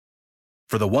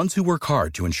For the ones who work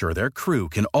hard to ensure their crew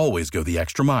can always go the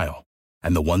extra mile,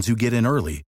 and the ones who get in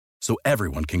early so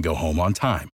everyone can go home on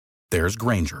time, there's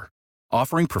Grainger,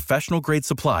 offering professional-grade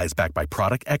supplies backed by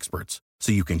product experts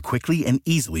so you can quickly and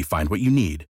easily find what you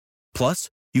need. Plus,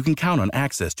 you can count on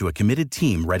access to a committed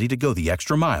team ready to go the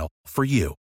extra mile for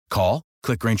you. Call,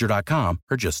 click Grainger.com,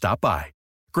 or just stop by.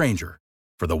 Grainger,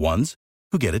 for the ones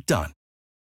who get it done.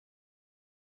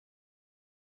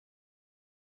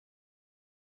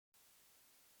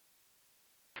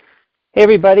 Hey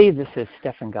everybody, this is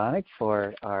Stefan Gonick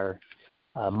for our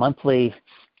monthly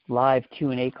live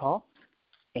Q&A call,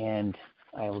 and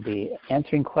I will be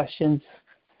answering questions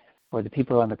for the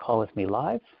people on the call with me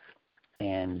live.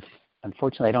 And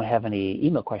unfortunately, I don't have any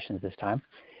email questions this time.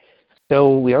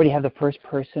 So we already have the first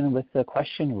person with the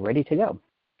question ready to go.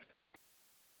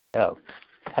 So,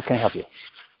 how can I help you?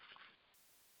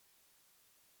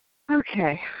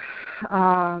 Okay.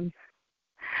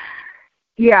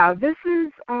 Yeah, this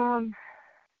is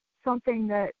something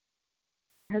that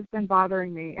has been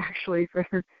bothering me actually for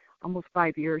almost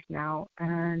 5 years now,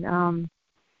 and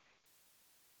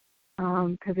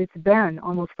because it's been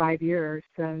almost 5 years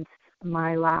since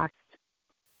my last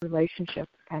relationship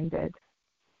ended,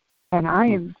 and I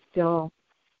am still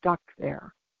stuck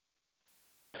there.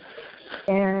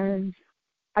 And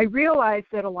I realize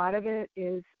that a lot of it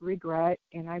is regret,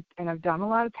 and I've done a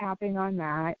lot of tapping on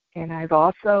that, and I've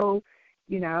also,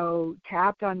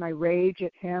 tapped on my rage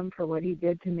at him for what he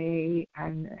did to me,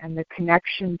 and the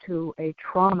connection to a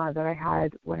trauma that I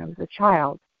had when I was a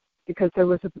child, because there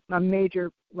was a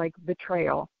major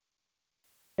betrayal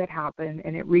that happened,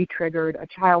 and it re-triggered a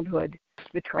childhood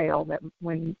betrayal that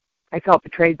when I felt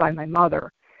betrayed by my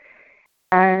mother.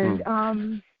 And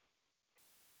I'm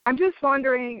just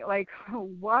wondering,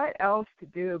 what else to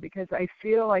do, because I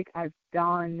feel like I've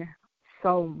done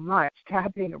so much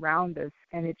tapping around this,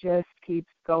 and it just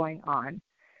keeps going on,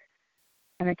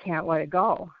 and I can't let it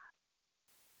go.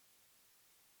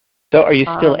 So are you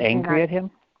still angry at him?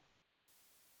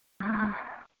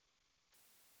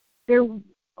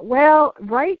 Well,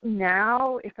 right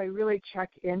now, if I really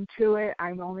check into it,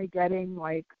 I'm only getting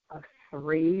a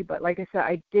 3. But like I said,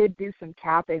 I did do some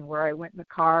tapping where I went in the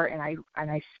car and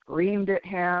I screamed at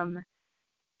him,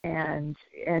 and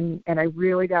I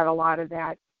really got a lot of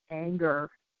that anger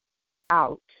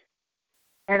out.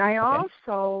 And I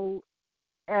also,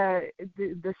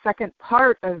 the second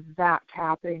part of that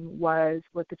tapping was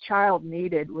what the child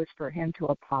needed was for him to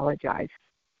apologize,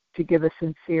 to give a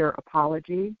sincere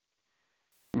apology,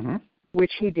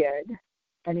 which he did.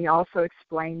 And he also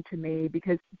explained to me,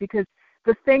 because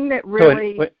the thing that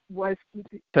really was...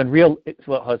 So in real...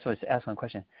 Well, I was supposed to ask one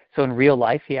question. So in real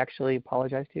life, he actually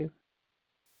apologized to you?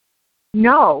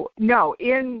 No.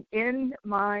 In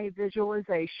my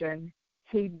visualization,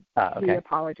 he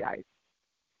apologized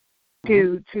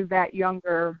to that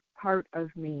younger part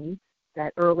of me,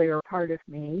 that earlier part of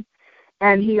me.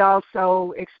 And he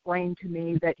also explained to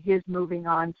me that his moving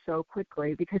on so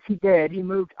quickly, because he did. He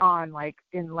moved on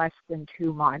in less than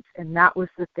 2 months. And that was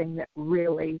the thing that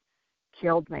really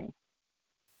killed me,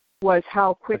 was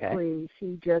how quickly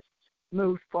he just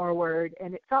moved forward.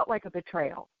 And it felt like a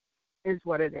betrayal is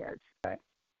what it is. Right.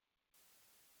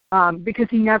 Because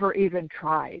he never even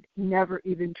tried. He never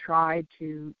even tried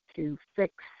to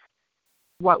fix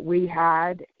what we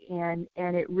had. And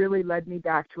it really led me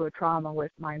back to a trauma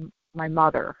with my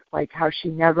mother, how she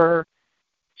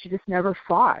just never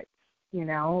fought,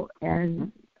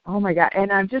 and oh my God.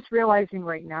 And I'm just realizing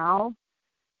right now,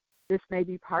 this may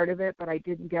be part of it, but I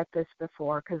didn't get this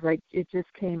before, because it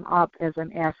just came up as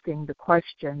I'm asking the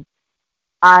question.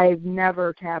 I've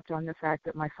never tapped on the fact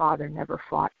that my father never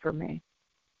fought for me.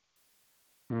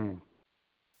 And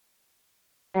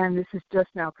this is just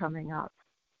now coming up.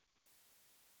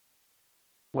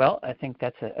 Well, I think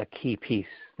that's a key piece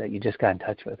that you just got in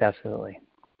touch with, absolutely.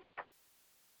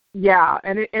 Yeah,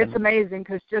 and it's amazing,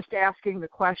 because just asking the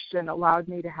question allowed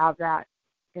me to have that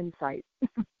insight.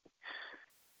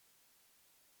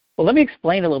 Well, let me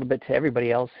explain a little bit to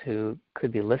everybody else who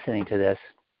could be listening to this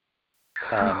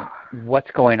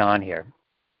what's going on here.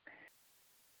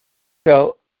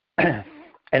 So, and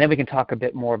then we can talk a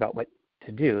bit more about what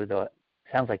to do, though it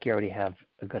sounds like you already have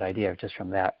a good idea just from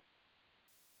that.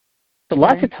 So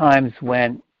lots of times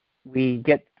when we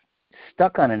get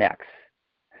stuck on an ex,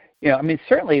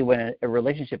 certainly when a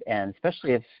relationship ends,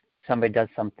 especially if somebody does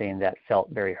something that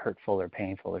felt very hurtful or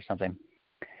painful or something,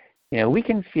 we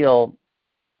can feel,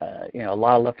 a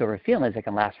lot of leftover feelings that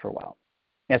can last for a while.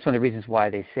 That's one of the reasons why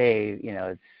they say,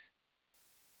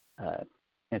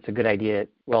 it's a good idea.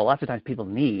 Well, lots of times people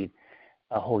need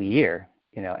a whole year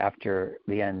after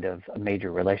the end of a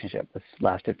major relationship that's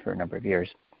lasted for a number of years.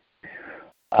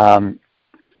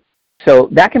 So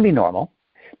that can be normal.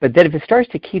 But then if it starts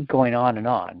to keep going on and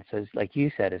on, so it's like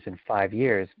you said, it's been 5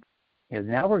 years,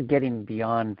 now we're getting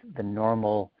beyond the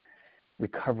normal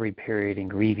recovery period and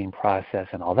grieving process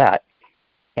and all that.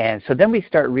 And so then we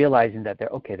start realizing that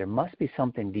there must be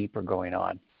something deeper going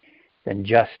on than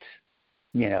just,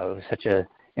 such a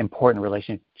important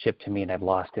relationship to me and I've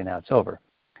lost it, now it's over.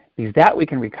 Because that we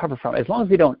can recover from, as long as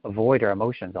we don't avoid our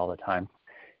emotions all the time.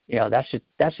 That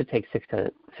should take 6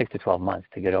 to 12 months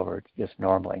to get over just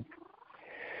normally.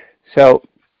 So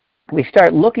we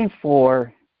start looking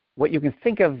for what you can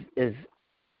think of is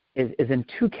in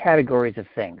 2 categories of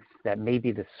things that may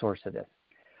be the source of this.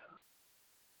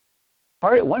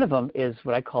 One of them is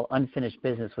what I call unfinished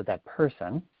business with that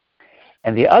person,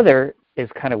 and the other is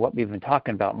kind of what we've been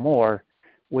talking about more,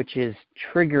 which is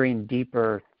triggering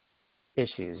deeper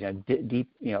issues, deep,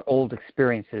 old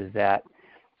experiences that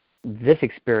this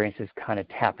experience is kind of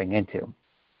tapping into.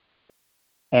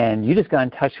 And you just got in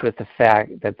touch with the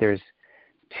fact that there's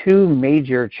 2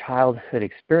 major childhood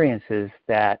experiences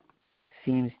that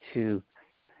seems to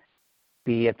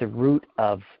be at the root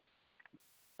of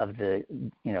the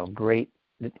great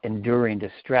enduring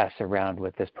distress around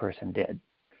what this person did.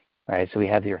 Right? So we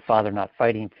have your father not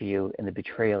fighting for you and the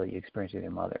betrayal you experienced with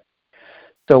your mother.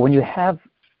 So when you have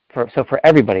for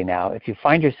everybody now, if you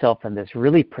find yourself in this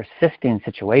really persisting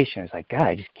situation, it's like, God,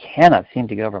 I just cannot seem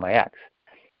to get over my ex.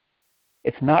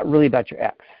 It's not really about your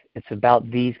ex. It's about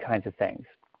these kinds of things.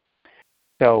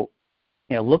 So,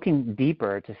 looking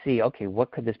deeper to see, okay,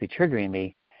 what could this be triggering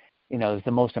me, is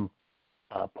the most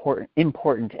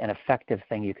important and effective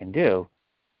thing you can do,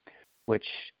 which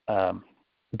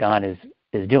Dawn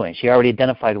is doing. She already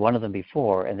identified one of them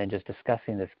before, and then just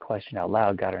discussing this question out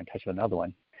loud got her in touch with another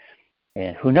one.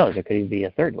 And who knows, it could even be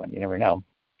a third one. You never know.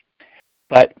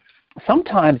 But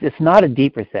sometimes it's not a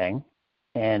deeper thing,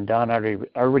 and Dawn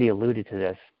already alluded to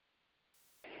this,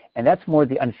 and that's more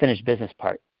the unfinished business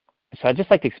part. So I'd just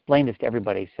like to explain this to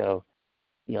everybody so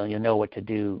you'll know what to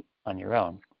do on your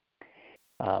own.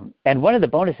 And one of the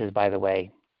bonuses, by the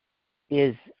way,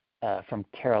 is from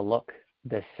Tara Look,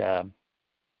 this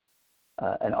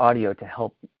an audio to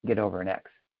help get over an ex.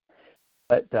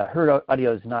 But her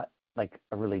audio is not like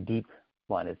a really deep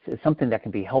one. It's something that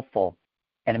can be helpful,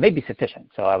 and it may be sufficient.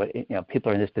 So I would,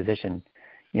 people are in this position,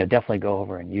 definitely go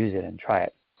over and use it and try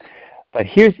it. But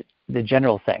here's the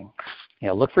general thing.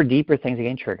 Look for deeper things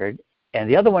getting triggered. And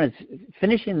the other one is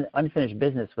finishing the unfinished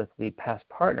business with the past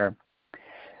partner.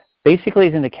 Basically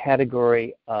is in the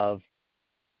category of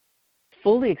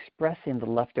fully expressing the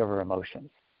leftover emotions.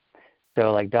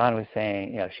 So like Dawn was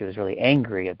saying, she was really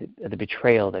angry at the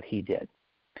betrayal that he did.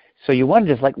 So you want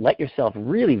to just let yourself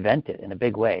really vent it in a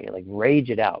big way, like rage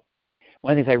it out.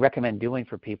 One of the things I recommend doing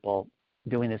for people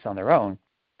doing this on their own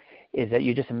is that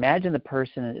you just imagine the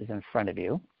person is in front of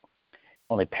you,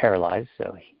 only paralyzed,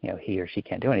 so he or she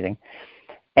can't do anything,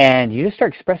 and you just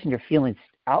start expressing your feelings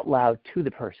out loud to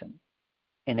the person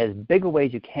in as big a way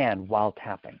as you can while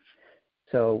tapping.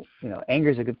 So anger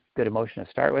is a good emotion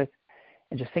to start with,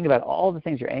 and just think about all the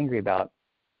things you're angry about,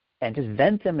 and just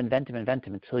vent them and vent them and vent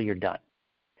them until you're done.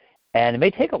 And it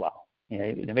may take a while.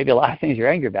 There may be a lot of things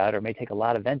you're angry about, or it may take a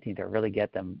lot of venting to really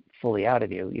get them fully out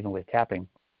of you, even with tapping.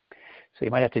 So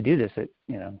you might have to do this,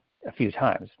 a few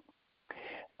times.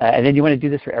 And then you want to do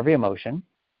this for every emotion.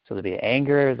 So there'll be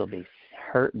anger, there'll be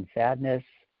hurt and sadness,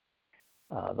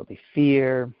 there'll be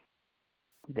fear,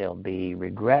 there'll be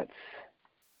regrets,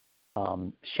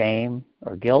 shame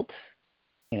or guilt,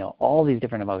 all these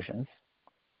different emotions.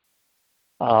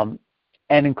 And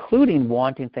including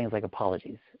wanting things like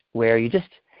apologies, where you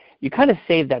kind of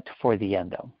save that for the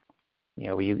end, though.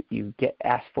 Where you get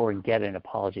asked for and get an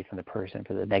apology from the person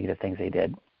for the negative things they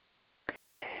did.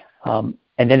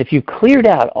 And then if you cleared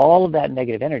out all of that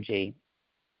negative energy,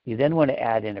 you then want to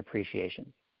add in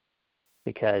appreciation,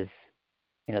 because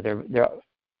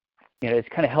it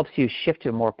kind of helps you shift to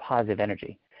a more positive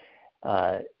energy,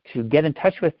 to get in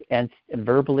touch with and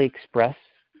verbally express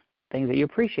things that you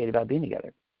appreciate about being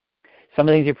together. Some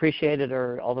of the things you appreciated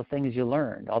are all the things you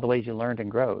learned, all the ways you learned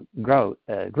and grew.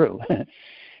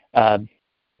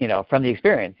 From the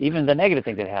experience. Even the negative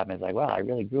things that happened is like, wow, I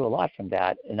really grew a lot from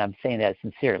that, and I'm saying that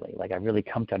sincerely. Like, I've really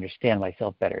come to understand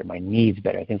myself better, my needs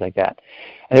better, things like that.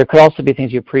 And there could also be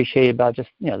things you appreciate about just,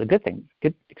 the good things,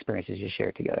 good experiences you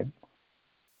shared together.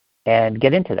 And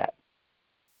get into that.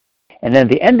 And then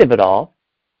at the end of it all,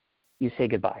 you say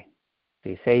goodbye.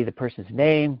 So you say the person's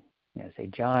name, say,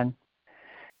 John,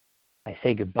 I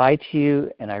say goodbye to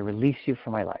you, and I release you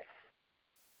from my life.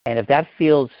 And if that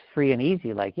feels free and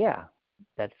easy, like, yeah,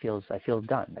 I feel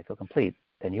done, I feel complete,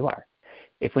 then you are.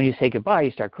 If when you say goodbye,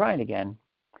 you start crying again,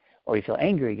 or you feel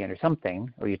angry again or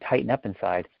something, or you tighten up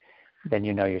inside, then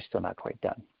you know you're still not quite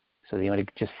done. So you want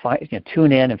to just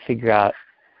tune in and figure out,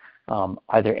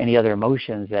 are there any other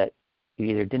emotions that you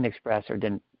either didn't express or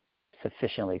didn't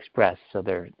sufficiently express, so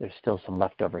there's still some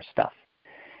leftover stuff.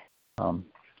 And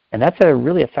that's a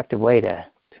really effective way to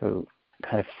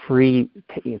kind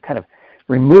of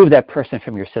remove that person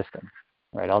from your system,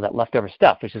 right? All that leftover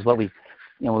stuff, which is what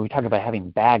when we talk about having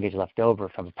baggage left over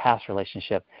from a past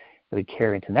relationship that we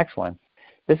carry into the next one,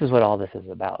 this is what all this is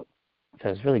about. So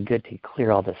it's really good to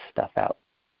clear all this stuff out.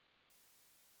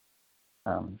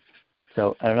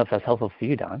 So I don't know if that's helpful for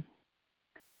you, Dawn,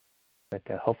 but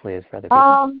hopefully it's rather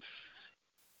good.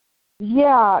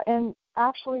 Yeah, and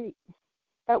actually,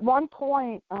 at one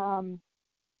point,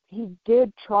 he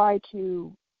did try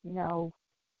to,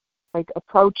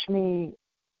 approach me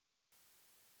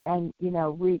and,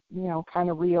 kind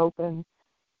of reopen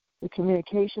the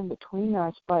communication between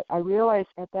us. But I realized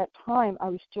at that time I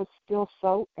was just still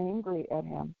so angry at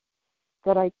him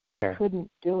that I couldn't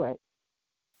do it.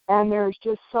 And there's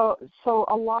just so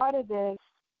a lot of this,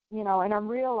 and I'm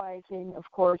realizing, of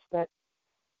course, that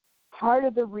part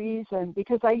of the reason,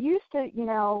 because I used to,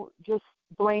 just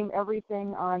blame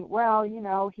everything on,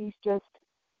 he's just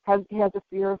he has a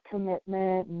fear of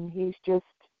commitment and he's just,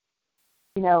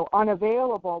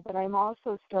 unavailable. But I'm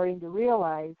also starting to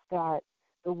realize that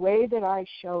the way that I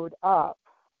showed up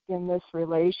in this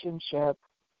relationship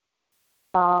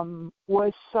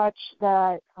was such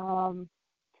that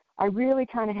I really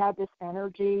kind of had this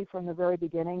energy from the very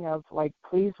beginning of, like,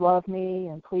 please love me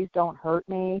and please don't hurt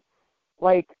me.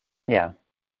 Yeah.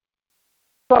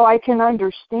 So I can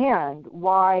understand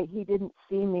why he didn't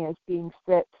see me as being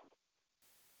fit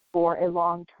for a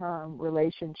long-term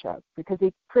relationship, because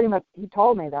he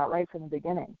told me that right from the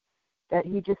beginning, that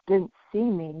he just didn't see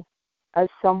me as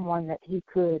someone that he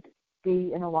could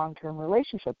be in a long-term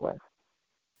relationship with.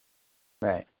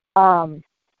 Right.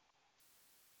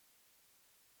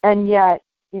 And yet,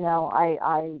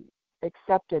 I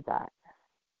accepted that.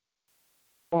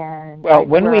 And well,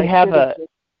 when we have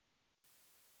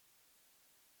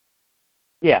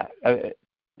yeah,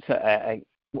 so I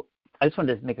just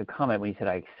wanted to make a comment when you said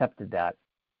I accepted that.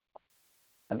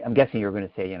 I'm guessing you were going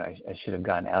to say, I should have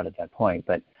gotten out at that point.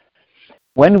 But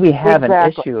when we have an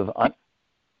issue of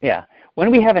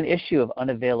when we have an issue of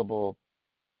unavailable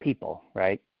people,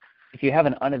 right? If you have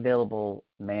an unavailable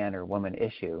man or woman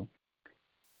issue,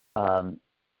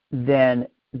 then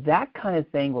that kind of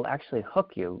thing will actually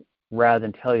hook you rather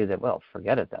than tell you that, well,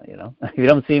 forget it then, If you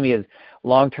don't see me as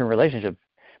long-term relationship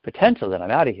potential, then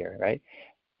I'm out of here, right?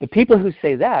 The people who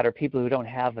say that are people who don't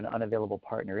have an unavailable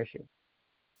partner issue.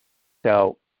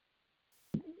 So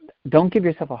don't give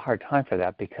yourself a hard time for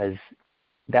that, because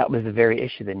that was the very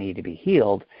issue that needed to be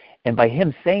healed. And by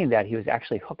him saying that, he was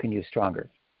actually hooking you stronger,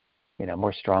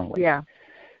 more strongly. Yeah.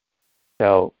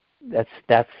 So that's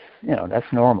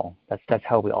normal. That's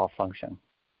how we all function.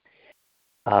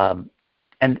 And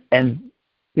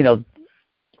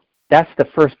that's the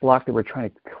first block that we're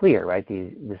trying to clear, right?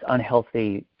 This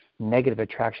unhealthy negative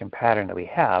attraction pattern that we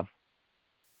have,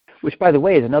 which, by the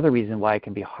way, is another reason why it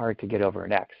can be hard to get over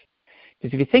an ex.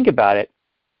 Because if you think about it,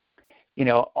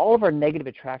 all of our negative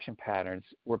attraction patterns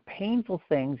were painful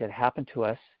things that happened to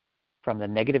us from the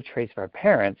negative traits of our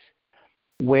parents,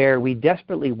 where we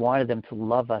desperately wanted them to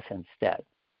love us instead.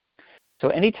 So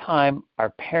anytime our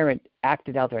parent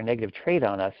acted out their negative trait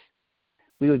on us,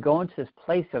 we would go into this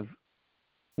place of,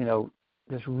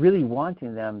 just really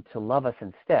wanting them to love us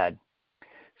instead.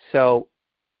 So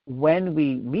when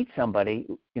we meet somebody,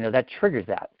 that triggers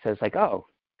that. So it's like, oh,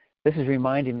 this is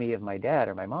reminding me of my dad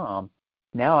or my mom.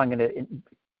 Now I'm going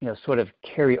to, sort of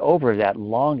carry over that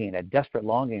longing, that desperate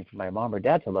longing for my mom or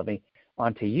dad to love me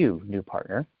onto you, new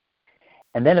partner.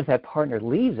 And then if that partner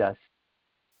leaves us,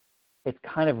 it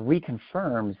kind of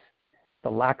reconfirms the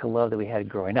lack of love that we had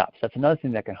growing up. So that's another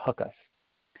thing that can hook us.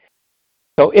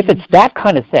 So if it's that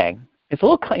kind of thing, it's a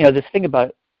little, this thing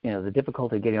about, the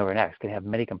difficulty of getting over an ex can have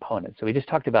many components. So we just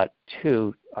talked about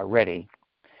two already,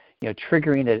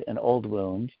 triggering an old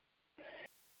wound,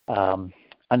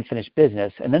 unfinished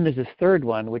business. And then there's this third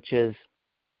one, which is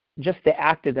just the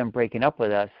act of them breaking up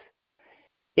with us.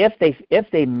 If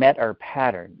they met our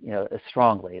pattern,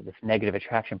 strongly, this negative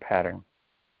attraction pattern,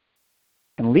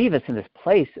 and leave us in this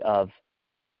place of,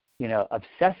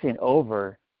 obsessing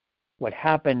over what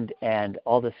happened and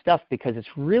all this stuff, because it's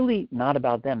really not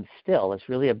about them still. It's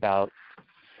really about,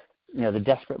 the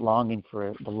desperate longing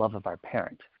for the love of our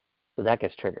parent. So that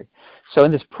gets triggered. So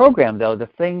in this program, though, the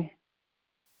thing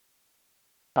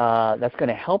that's going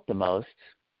to help the most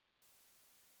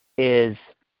is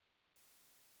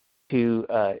to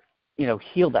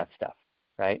heal that stuff,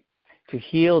 right? To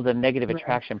heal the negative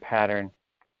attraction pattern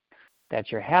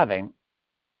that you're having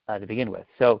to begin with.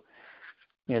 So,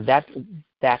 that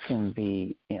can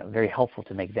be very helpful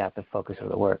to make that the focus of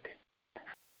the work.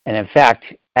 And in fact,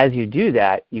 as you do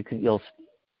that, you'll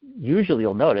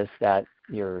notice that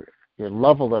your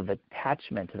level of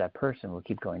attachment to that person will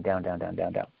keep going down, down, down,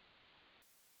 down, down.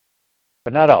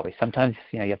 But not always. Sometimes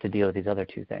you have to deal with these other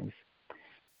two things.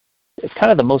 It's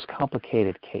kind of the most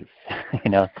complicated case,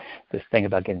 this thing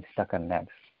about getting stuck on an ex.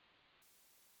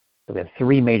 So we have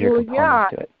three major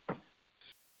components to it.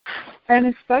 And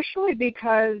especially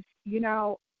because,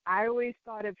 I always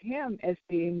thought of him as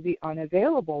being the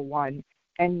unavailable one.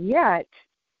 And yet,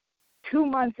 2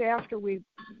 months after we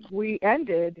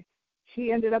ended,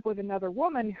 he ended up with another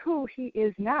woman who he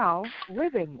is now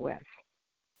living with.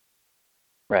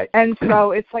 Right. And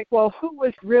so it's like, well, who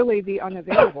was really the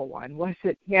unavailable one? Was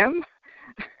it him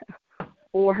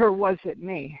or was it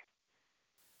me?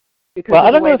 Because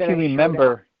I don't know if you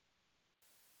remember.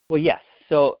 Well, yes.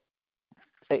 So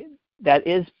that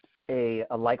is a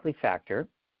likely factor.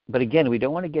 But again, we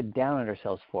don't want to get down on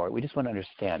ourselves for it. We just want to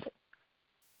understand it.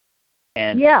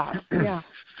 And yeah.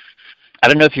 I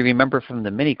don't know if you remember from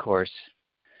the mini course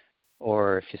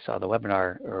or if you saw the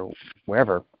webinar or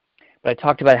wherever, but I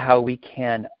talked about how we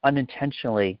can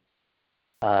unintentionally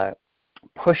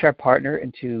push our partner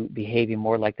into behaving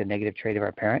more like the negative trait of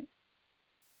our parent.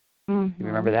 Mm-hmm. You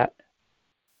remember that?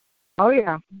 Oh,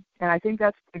 yeah. And I think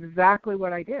that's exactly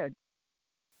what I did.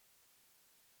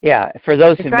 Yeah. For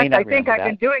those who may not remember that. I think I've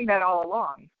been doing that all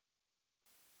along.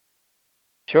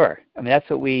 Sure. I mean, that's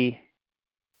what we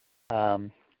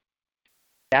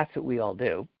all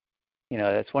do.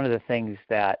 That's one of the things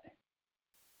that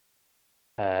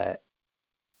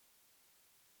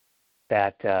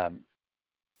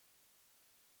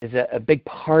is a big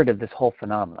part of this whole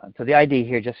phenomenon. So the idea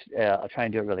here, just I'll try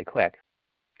and do it really quick,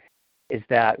 is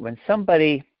that when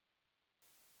somebody,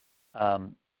 all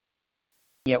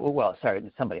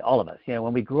of us,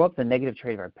 when we grew up the negative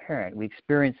trait of our parent, we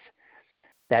experience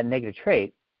that negative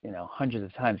trait, hundreds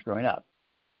of times growing up,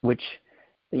 which,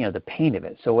 the pain of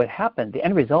it. So what happened, the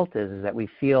end result is that we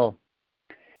feel,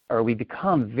 or we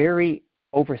become very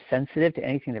oversensitive to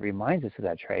anything that reminds us of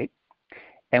that trait,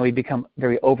 and we become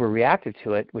very overreactive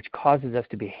to it, which causes us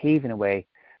to behave in a way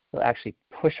that will actually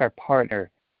push our partner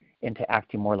into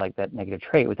acting more like that negative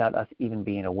trait without us even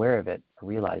being aware of it or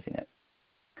realizing it.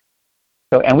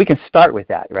 So, and we can start with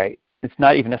that, right? It's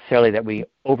not even necessarily that we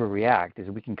overreact, is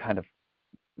we can kind of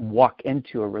walk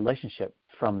into a relationship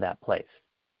from that place,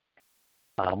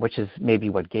 which is maybe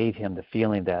what gave him the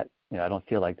feeling that, I don't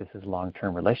feel like this is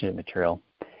long-term relationship material.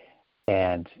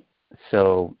 And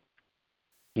so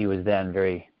he was then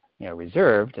very,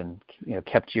 reserved and,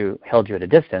 held you at a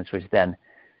distance, which then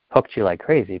hooked you like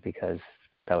crazy because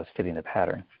that was fitting the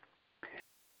pattern.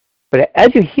 But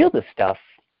as you heal this stuff,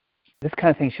 this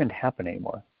kind of thing shouldn't happen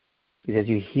anymore. Because as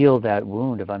you heal that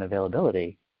wound of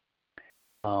unavailability,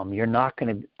 you're not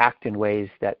going to act in ways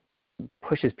that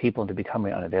pushes people into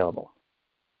becoming unavailable.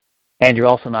 And you're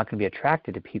also not going to be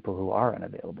attracted to people who are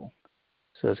unavailable.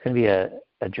 So it's going to be a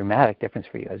dramatic difference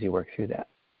for you as you work through that.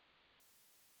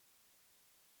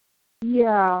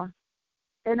 Yeah.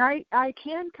 And I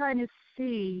can kind of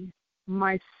see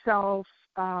myself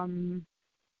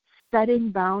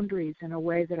setting boundaries in a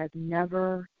way that I've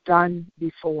never done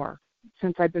before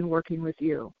since I've been working with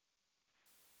you.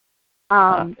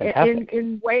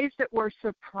 In ways that were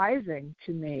surprising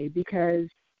to me, because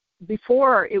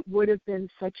before it would have been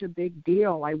such a big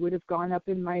deal. I would have gone up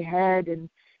in my head and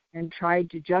tried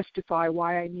to justify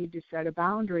why I need to set a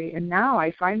boundary. And now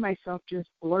I find myself just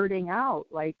blurting out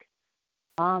like,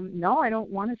 no, I don't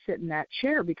want to sit in that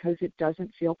chair because it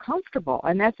doesn't feel comfortable.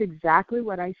 And that's exactly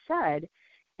what I said.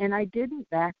 And I didn't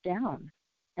back down.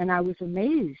 And I was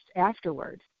amazed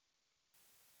afterwards.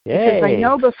 Yay. Because I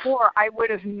know before I would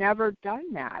have never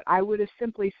done that. I would have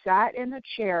simply sat in a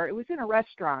chair. It was in a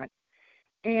restaurant.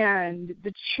 And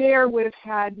the chair would have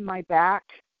had my back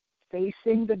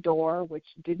facing the door, which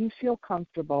didn't feel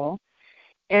comfortable.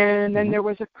 And then there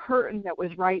was a curtain that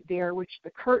was right there, which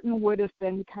the curtain would have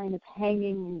been kind of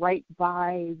hanging right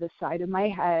by the side of my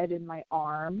head and my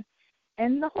arm.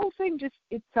 And the whole thing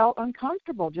it felt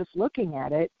uncomfortable just looking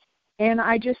at it. And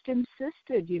I just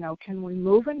insisted, can we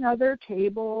move another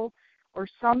table or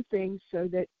something so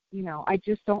that, I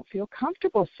just don't feel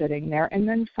comfortable sitting there. And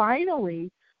then finally,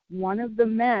 one of the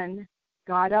men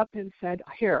got up and said,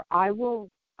 here, I will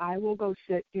go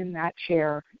sit in that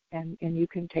chair and you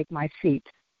can take my seat.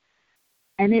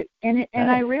 And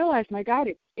I realized, my God,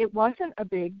 it wasn't a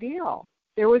big deal.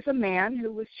 there was a man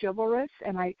who was chivalrous,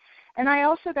 and I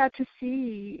also got to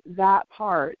see that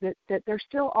part, that there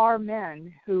still are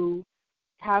men who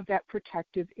have that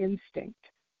protective instinct.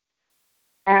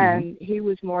 And he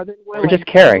was more than willing just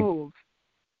caring. to move.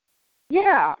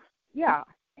 Yeah. He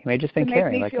may have just been to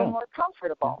caring. make me feel more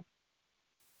comfortable.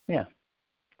 Yeah.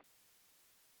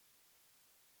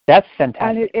 That's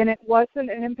fantastic. And it wasn't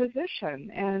an imposition.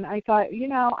 And I thought,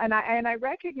 and I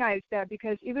recognized that,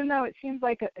 because even though it seems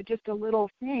like just a little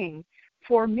thing,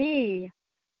 for me,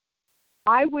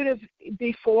 I would have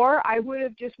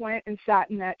just went and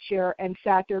sat in that chair and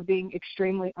sat there being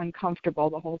extremely uncomfortable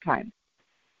the whole time.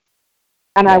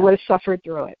 And I would have suffered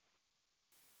through it.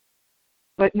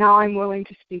 But now I'm willing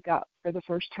to speak up for the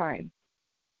first time.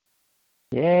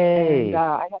 Yay. And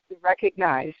I have to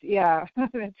recognize,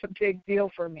 it's a big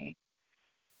deal for me.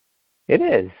 It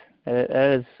is. That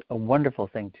is a wonderful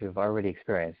thing to have already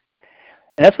experienced.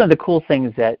 And that's one of the cool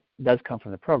things that does come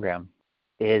from the program,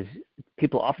 is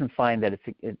people often find that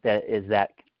that is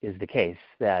the case,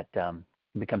 that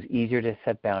it becomes easier to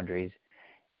set boundaries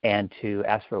and to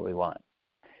ask for what we want,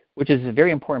 which is a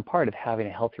very important part of having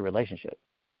a healthy relationship.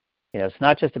 It's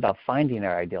not just about finding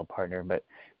our ideal partner, but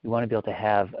we want to be able to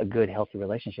have a good, healthy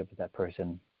relationship with that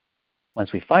person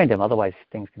once we find them. Otherwise,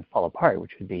 things can fall apart,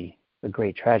 which would be a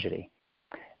great tragedy.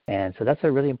 And so that's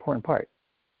a really important part.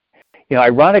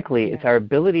 Ironically, it's our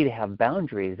ability to have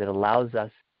boundaries that allows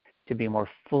us to be more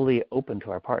fully open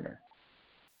to our partner,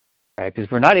 right? Because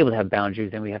if we're not able to have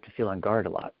boundaries, then we have to feel on guard a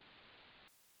lot.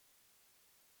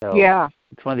 So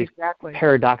it's one of these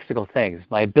paradoxical things.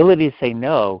 My ability to say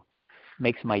no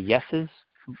makes my yeses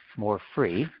more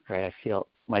free, right? I feel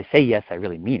when I say yes, I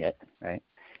really mean it, right?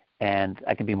 And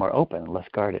I can be more open, less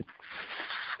guarded,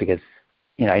 because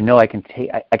I know I can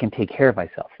take care of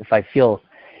myself. If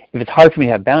it's hard for me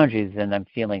to have boundaries, then I'm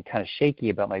feeling kind of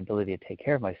shaky about my ability to take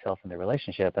care of myself in the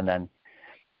relationship, and then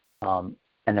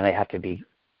I have to be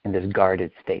in this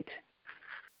guarded state.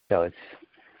 So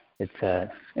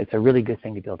it's a really good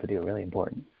thing to be able to do, really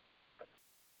important.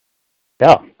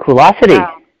 So, Coolosity.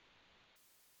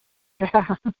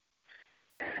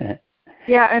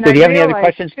 And so do you have any other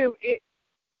questions? Too,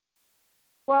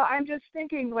 well, I'm just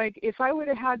thinking, like, if I would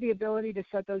have had the ability to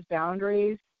set those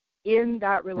boundaries in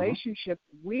that relationship,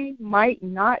 we might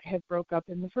not have broke up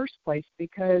in the first place,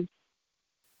 because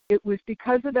it was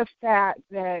because of the fact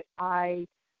that I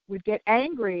would get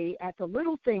angry at the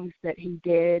little things that he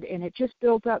did, and it just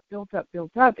built up,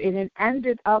 and it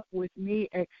ended up with me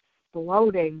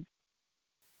exploding.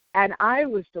 And I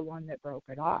was the one that broke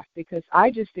it off, because I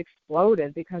just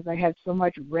exploded because I had so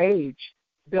much rage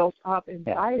built up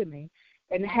inside of me.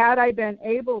 And had I been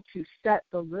able to set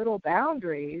the little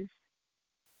boundaries,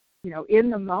 in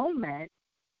the moment,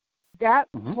 that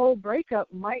whole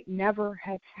breakup might never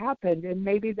have happened. And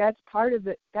maybe that's part of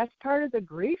the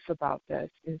grief about this,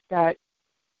 is that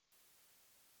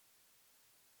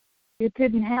it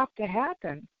didn't have to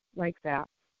happen like that.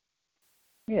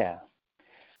 Yeah.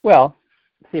 Well,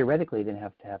 theoretically, it didn't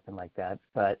have to happen like that,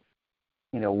 but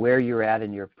where you're at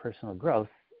in your personal growth,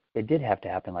 it did have to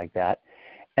happen like that.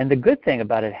 And the good thing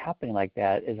about it happening like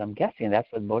that is, I'm guessing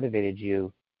that's what motivated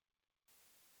you,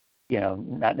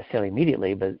 not necessarily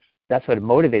immediately, but that's what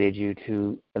motivated you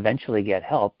to eventually get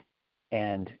help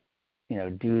and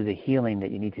do the healing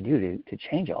that you need to do to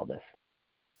change all this.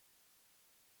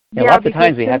 Lots of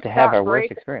times we have to have our worst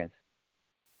experience.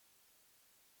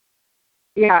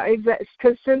 Yeah,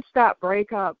 because since that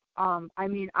breakup,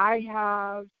 I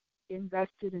have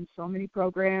invested in so many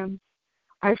programs.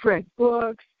 I've read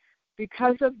books.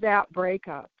 Because of that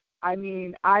breakup, I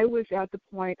was at the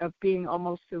point of being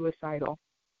almost suicidal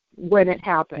when it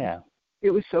happened. Yeah. It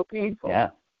was so painful.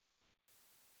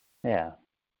 Yeah.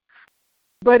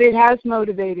 But it has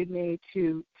motivated me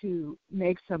to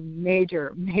make some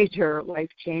major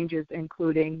life changes,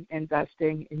 including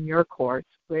investing in your course,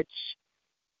 which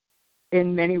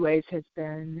in many ways has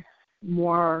been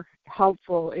more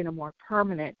helpful in a more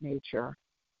permanent nature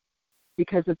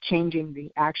because of changing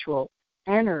the actual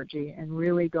energy and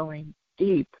really going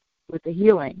deep with the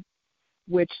healing,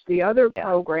 which the other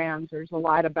programs, there's a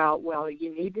lot about, well,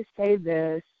 you need to say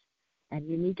this and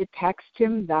you need to text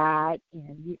him that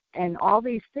and all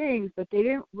these things, but they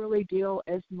didn't really deal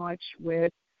as much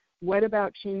with what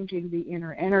about changing the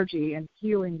inner energy and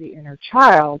healing the inner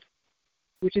child,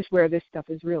 which is where this stuff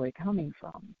is really coming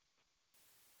from.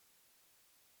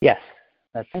 Yes.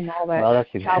 That's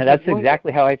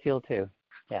exactly how I feel too.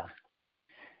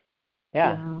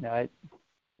 No,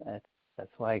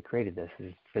 that's why I created this,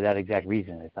 is for that exact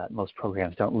reason. I thought most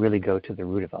programs don't really go to the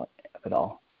root of it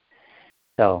all.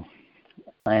 So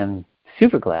I am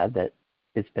super glad that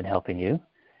it's been helping you.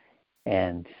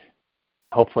 And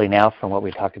hopefully now, from what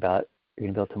we talked about, you're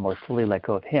going to be able to more fully let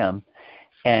go of him,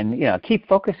 and keep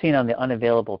focusing on the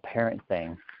unavailable parent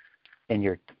thing in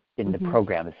the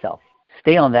program itself.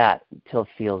 Stay on that until it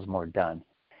feels more done,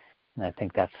 and I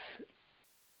think that's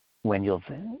when you'll.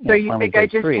 So you think I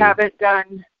just haven't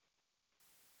done?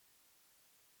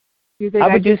 You think I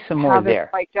would do some more there.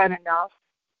 Like done enough?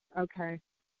 Okay.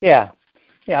 Yeah,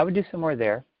 I would do some more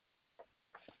there.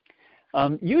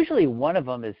 Usually one of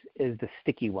them is the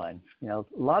sticky one. A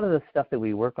lot of the stuff that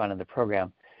we work on in the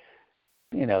program,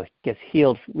 gets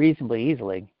healed reasonably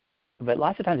easily, but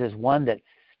lots of times there's one that's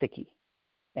sticky.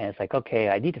 And it's like, okay,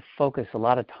 I need to focus a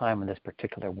lot of time on this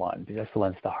particular one because that's the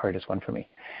one that's the hardest one for me.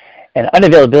 And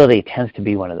unavailability tends to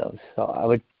be one of those. So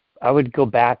I would go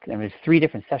back, and there's 3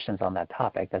 different sessions on that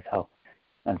topic. That's how,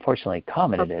 unfortunately,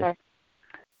 common it is.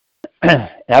 And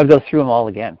I would go through them all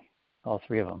again, all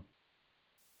 3 of them,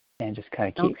 and just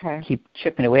kind of keep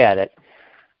chipping away at it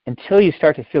until you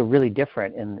start to feel really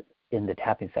different in the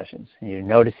tapping sessions, and you're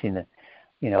noticing that,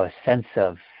 a sense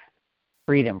of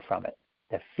freedom from it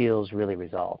that feels really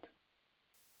resolved.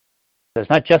 So it's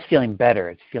not just feeling better;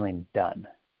 it's feeling done,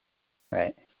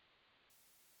 right?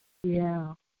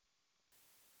 Yeah.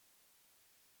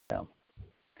 So.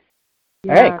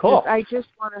 Yeah, all right, cool. I just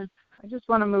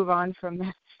want to move on from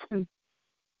this, and,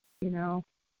 Of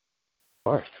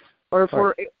course.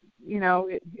 Or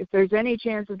if there's any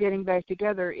chance of getting back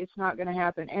together, it's not going to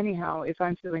happen anyhow if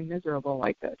I'm feeling miserable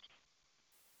like this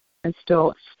and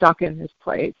still stuck in this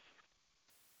place.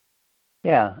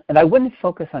 Yeah, and I wouldn't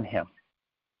focus on him.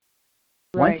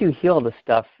 Right. Once you heal the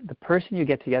stuff, the person you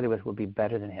get together with will be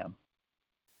better than him.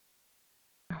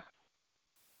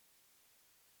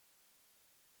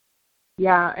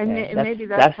 Yeah, and maybe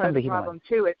that's part of the problem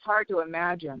too. It's hard to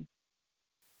imagine.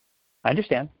 I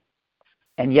understand.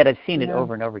 And yet I've seen it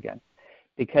over and over again,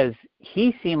 because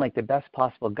he seemed like the best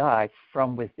possible guy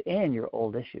from within your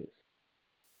old issues.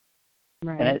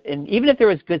 Right. And even if there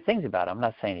was good things about him, I'm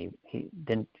not saying he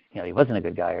didn't, he wasn't a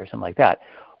good guy or something like that.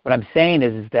 What I'm saying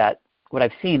is that what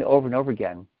I've seen over and over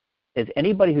again is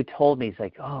anybody who told me, it's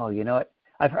like, oh, you know what?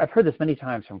 I've heard this many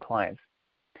times from clients.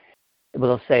 Well,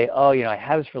 they'll say, oh, I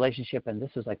had this relationship and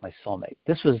this was like my soulmate.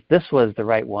 This was the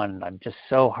right one. And I'm just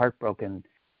so heartbroken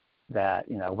that,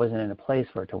 I wasn't in a place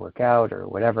for it to work out or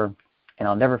whatever, and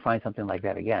I'll never find something like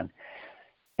that again.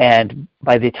 And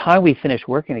by the time we finish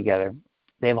working together,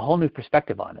 they have a whole new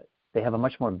perspective on it. They have a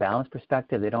much more balanced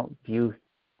perspective. They don't view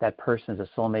that person as a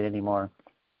soulmate anymore.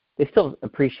 They still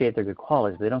appreciate their good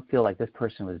qualities, but they don't feel like this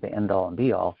person was the end-all and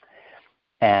be-all.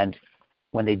 And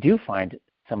when they do find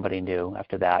somebody new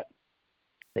after that,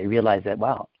 they realize that,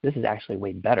 wow, this is actually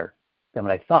way better than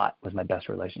what I thought was my best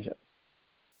relationship,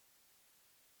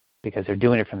 because they're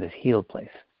doing it from this healed place.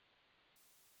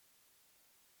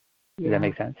 Does that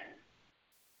make sense?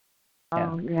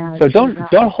 Yeah. So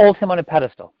don't hold him on a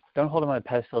pedestal. Don't hold him on a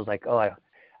pedestal as like, oh,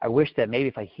 I wish that maybe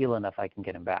if I heal enough, I can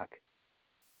get him back.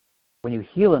 When you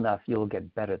heal enough, you will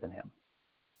get better than him.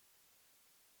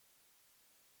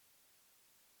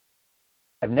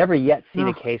 I've never yet seen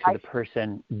a case where the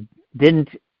person didn't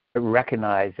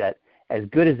recognize that as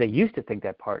good as they used to think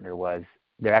that partner was,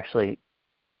 they actually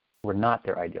were not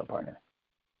their ideal partner.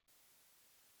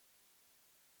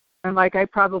 And like, I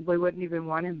probably wouldn't even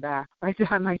want him back by the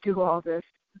time I do all this.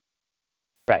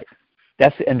 Right.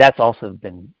 That's also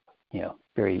been,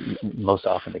 very most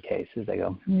often the case, is they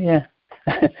go, yeah.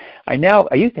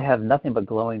 I used to have nothing but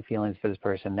glowing feelings for this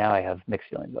person. Now I have mixed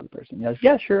feelings about the person.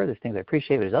 Yeah, sure, there's things I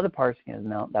appreciate, but there's other parts,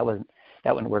 no, that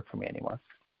wouldn't work for me anymore.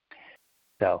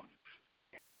 So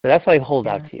that's what I hold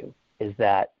out to you, is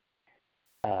that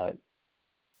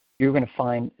you're going to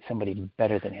find somebody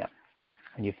better than him.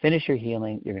 When you finish your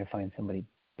healing, you're going to find somebody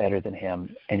better than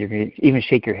him, and you're going to even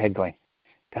shake your head going,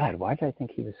 God, why did I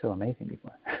think he was so amazing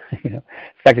before? In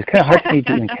fact, it's kind of hard for me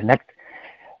to even connect.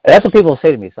 That's what people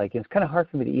say to me. It's like, it's kind of hard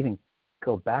for me to even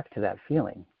go back to that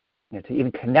feeling, to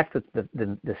even connect with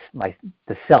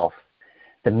the self,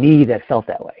 the me that felt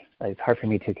that way. Like, it's hard for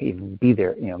me to even be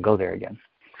there, go there again.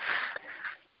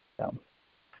 So,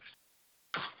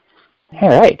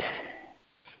 all right.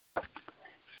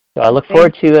 So I look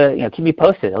forward to, keep me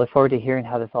posted. I look forward to hearing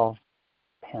how this all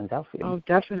pans out for you. Oh,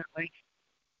 definitely.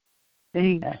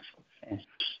 Thanks. Yeah.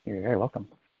 You're very welcome.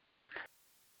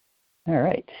 All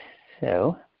right.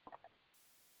 So,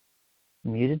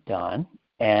 muted Dawn,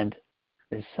 and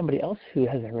there's somebody else who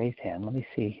has a raised hand. Let me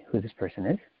see who this person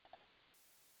is.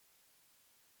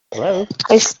 Hello.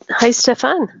 Hi,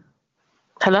 Stefan.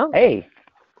 Hello. Hey.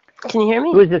 Can you hear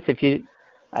me? Who is this?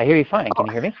 I hear you fine. Can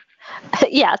you hear me?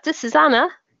 Yeah, this is Anna.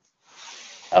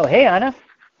 Oh, hey, Anna.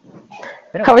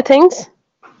 How are things?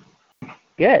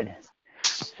 Good.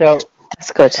 So,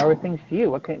 That's good. how are things to you?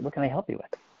 What can I help you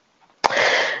with?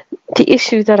 The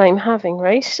issue that I'm having,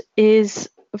 right, is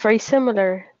very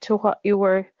similar to what you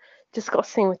were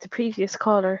discussing with the previous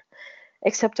caller,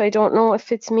 except I don't know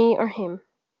if it's me or him.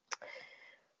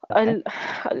 Okay.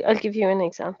 I'll give you an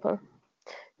example.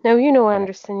 Now, you know Okay.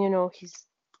 Anderson, you know he's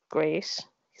great.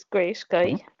 He's a great guy.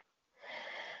 Mhm.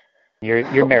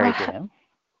 You're married to him.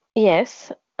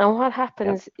 Yes, and what Yep.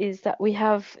 happens is that we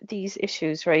have these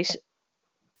issues, right?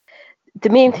 The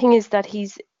main thing is that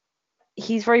he's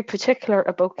very particular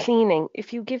about cleaning.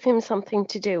 If you give him something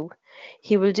to do,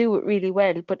 he will do it really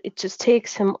well, but it just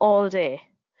takes him all day.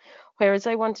 Whereas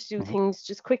I want to do Mhm. things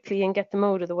just quickly and get them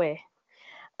out of the way.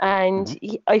 And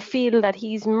Mhm. I feel that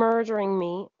he's murdering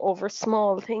me over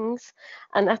small things.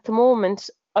 And at the moment,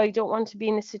 I don't want to be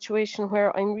in a situation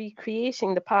where I'm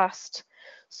recreating the past.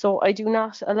 So I do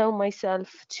not allow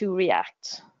myself to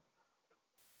react.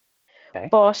 Okay.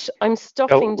 But I'm So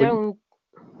stuffing down.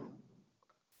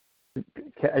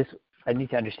 I need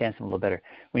to understand something a little better.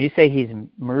 When you say he's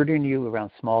murdering you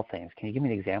around small things, can you give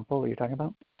me an example of what you're talking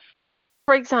about?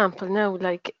 For example, now,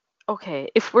 like, okay,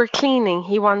 if we're cleaning,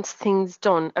 he wants things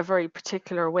done a very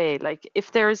particular way. Like,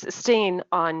 if there's a stain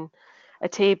on a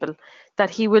table, that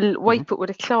he will Mhm. wipe it with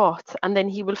a cloth and then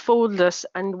he will fold it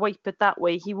and wipe it that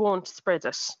way. He won't spread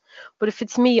it. But if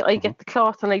it's me, I Mhm. get the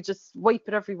cloth and I just wipe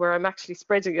it everywhere. I'm actually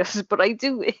spreading it. But I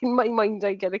do, in my mind,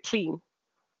 I get it clean.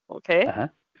 Okay. Uh-huh.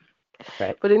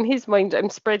 Right. But in his mind, I'm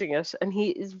spreading it. And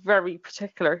he is very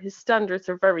particular. His standards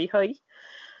are very high.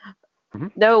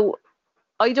 Mhm. Now,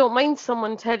 I don't mind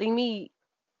someone telling me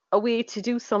a way to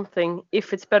do something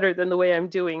if it's better than the way I'm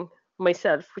doing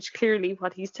myself, which clearly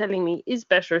what he's telling me is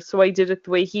better. So I did it the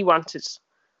way he wanted.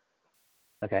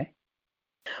 Okay.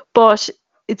 But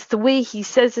it's the way he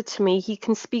says it to me. He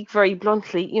can speak very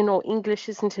bluntly. You know, English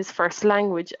isn't his first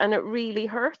language, and it really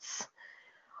hurts.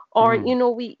 Or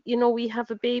Mm. we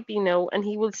have a baby now, and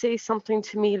he will say something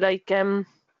to me like,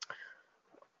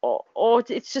 oh,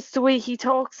 it's just the way he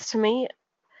talks to me.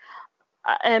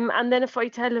 And then if I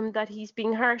tell him that he's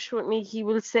being harsh with me, he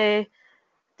will say,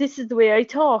 this is the way I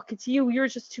talk. It's you. You're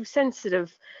just too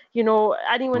sensitive. You know,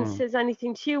 anyone Mm. says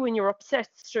anything to you and you're upset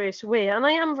straight away. And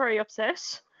I am very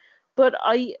upset. But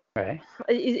Right.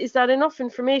 is that enough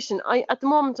information? At the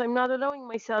moment, I'm not allowing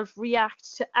myself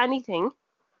react to anything,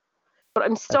 but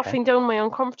I'm Okay. stuffing down my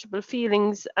uncomfortable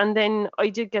feelings. And then I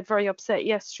did get very upset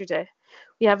yesterday.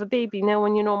 We have a baby now,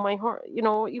 and my heart.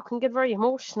 You can get very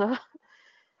emotional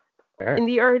in Sure.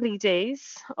 the early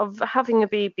days of having a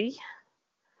baby.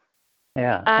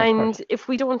 Yeah. Of course. And if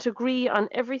we don't agree on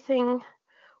everything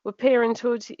with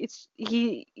parenthood,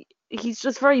 he's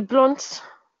just very blunt.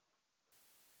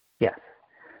 Yes.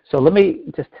 So let me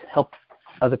just help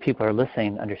other people who are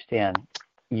listening understand.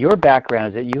 Your background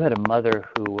is that you had a mother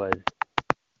who was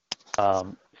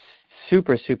um,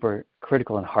 super, super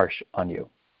critical and harsh on you.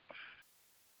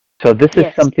 So this is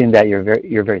Yes. something that you're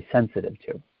very sensitive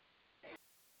to.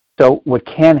 So what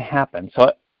can happen?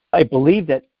 So I believe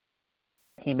that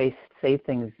he may say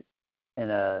things in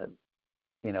a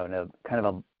in a kind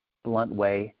of a blunt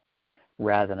way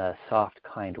rather than a soft,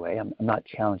 kind way. I'm not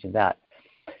challenging that.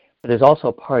 But there's also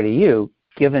a part of you,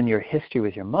 given your history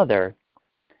with your mother,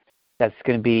 that's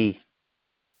going to be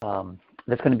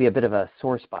a bit of a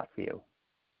sore spot for you,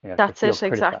 to That's feel it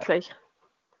criticized. exactly.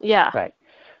 Yeah. Right.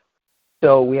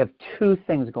 So we have two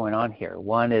things going on here.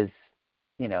 One is,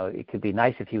 it could be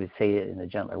nice if he would say it in a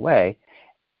gentler way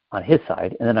on his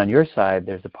side, and then on your side,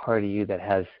 there's a part of you that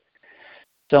has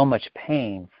so much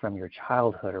pain from your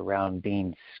childhood around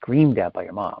being screamed at by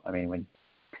your mom. I mean, when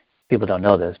people don't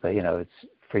know this, but it's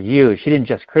for you. She didn't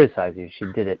just criticize you; she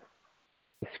did it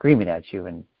screaming at you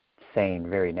and saying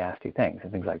very nasty things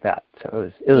and things like that.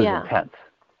 So it was Yeah. intense,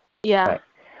 Yeah. right?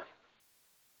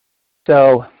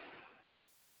 So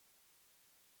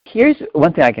here's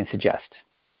one thing I can suggest.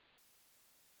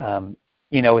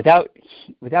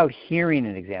 Without hearing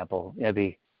an example, it'd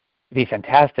be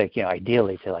fantastic.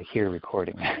 Ideally to hear a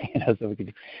recording, so we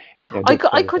could do it I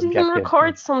sort of could even subjective.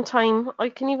 record sometime. I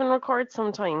can even record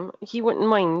sometime. He wouldn't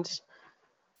mind.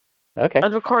 Okay,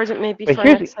 I'll record it maybe but for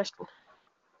next session.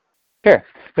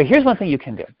 here's one thing you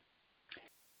can do.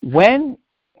 When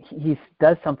he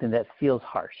does something that feels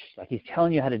harsh, like he's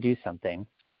telling you how to do something,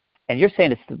 and you're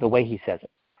saying it's the way he says it.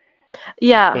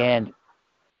 Yeah. And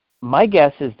my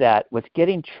guess is that what's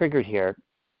getting triggered here,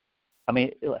 I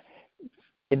mean,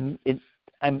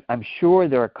 I'm sure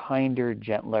there are kinder,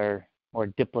 gentler, more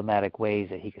diplomatic ways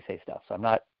that he could say stuff. So I'm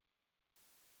not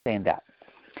saying that.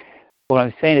 What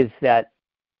I'm saying is that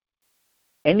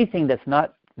anything that's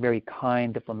not very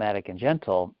kind, diplomatic, and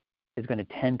gentle is going to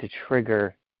tend to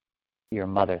trigger your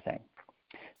mother thing.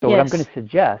 So what I'm going Yes. to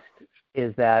suggest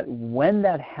is that when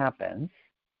that happens,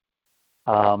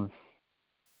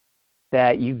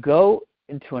 that you go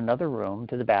into another room,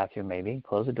 to the bathroom maybe,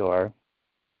 close the door,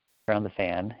 turn on the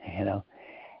fan,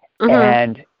 Mhm.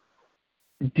 and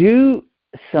do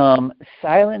some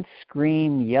silent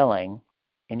scream yelling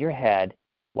in your head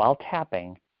while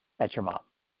tapping at your mom,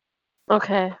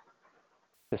 Okay.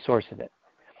 the source of it.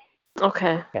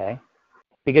 Okay. Okay?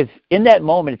 Because in that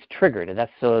moment it's triggered, and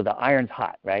that's so the iron's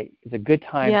hot, right? It's a good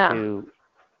time Yeah. to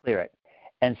clear it.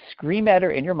 And scream at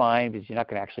her in your mind, because you're not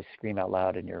going to actually scream out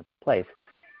loud in your place,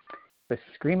 but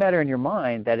scream at her in your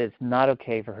mind that it's not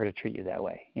okay for her to treat you that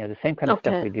way. The same kind of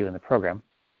stuff Okay. we do in the program.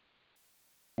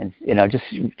 And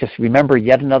just remember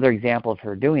yet another example of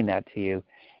her doing that to you,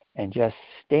 and just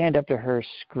stand up to her,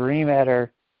 scream at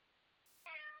her,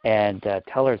 and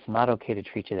tell her it's not okay to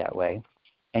treat you that way,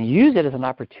 and use it as an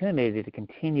opportunity to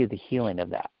continue the healing of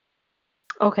that.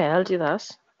 Okay, I'll do that.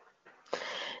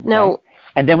 Okay? Now.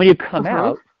 And then when you come Mhm.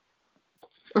 out,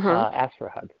 Mhm. ask for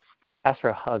a hug. Ask for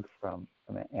a hug from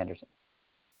Anderson.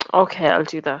 Okay, I'll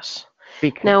do that.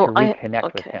 To Now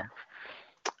reconnect with okay. him.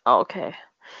 Okay.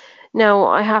 Now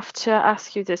I have to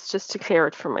ask you this just to clear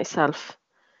it for myself.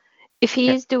 If he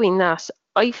Sure. is doing that,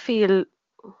 I feel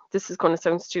this is going to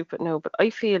sound stupid now, but I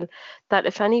feel that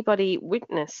if anybody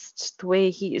witnessed the way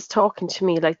he is talking to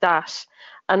me like that,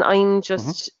 and I'm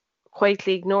just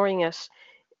quietly ignoring it,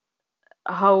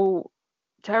 how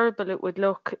terrible it would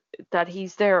look that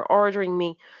he's there ordering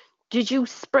me. Did you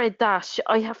spread that?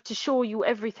 I have to show you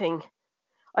everything.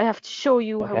 I have to show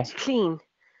you how Okay. to clean.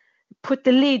 Put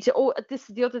the lid. Oh, this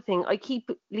is the other thing. I keep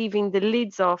leaving the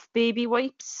lids off baby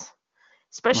wipes,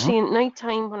 especially at night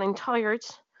time when I'm tired.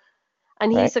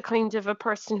 And he's Right. the kind of a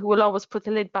person who will always put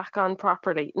the lid back on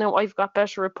properly. Now, I've got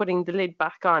better at putting the lid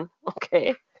back on,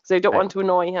 okay? Because I don't Right. want to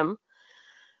annoy him.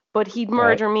 But he'd Right.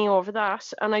 murder me over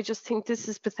that. And I just think this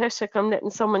is pathetic. I'm letting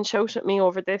someone shout at me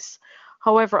over this.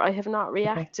 However, I have not Okay.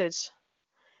 reacted.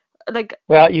 Like,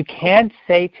 Well, you can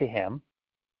say to him,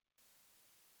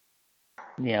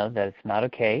 that it's not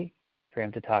okay for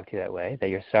him to talk to you that way, that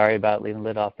you're sorry about leaving the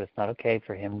lid off, but it's not okay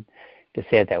for him to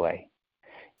say it that way.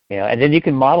 And then you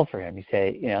can model for him. You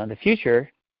say, in the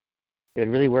future, it would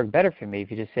really work better for me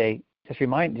if you just say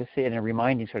it in a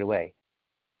reminding sort of way.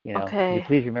 Could you okay,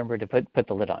 please remember to put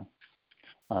the lid on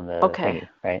the okay, thingy,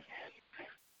 right?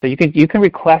 So you can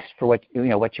request for what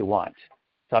you want.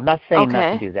 So I'm not saying not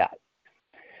to okay, do that.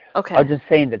 I'm okay. just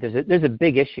saying that there's a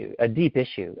big issue, a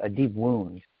deep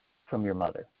wound from your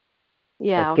mother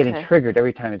Yeah, that's getting okay. triggered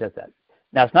every time he does that.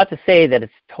 Now, it's not to say that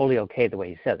it's totally okay the way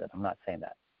he says it. I'm not saying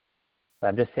that. But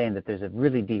I'm just saying that there's a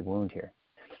really deep wound here.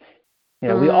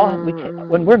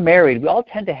 When we're married, we all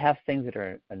tend to have things that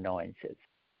are annoyances.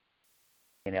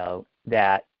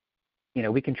 That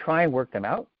we can try and work them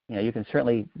out. You can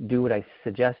certainly do what I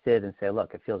suggested and say,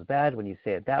 look, it feels bad when you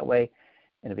say it that way,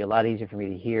 and it'd be a lot easier for me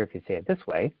to hear if you say it this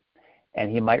way.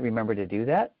 And he might remember to do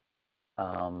that.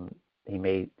 He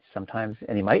may sometimes,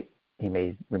 and he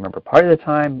may remember part of the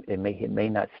time. It may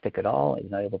not stick at all. He's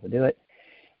not able to do it,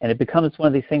 and it becomes one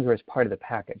of these things where it's part of the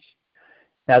package.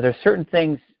 Now, there's certain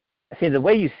things. See, the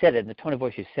way you said it, and the tone of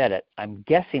voice you said it, I'm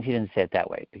guessing he didn't say it that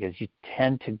way because you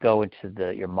tend to go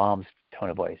into your mom's tone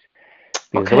of voice.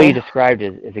 Because the way you Okay, described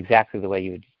it is exactly the way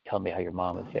you would tell me how your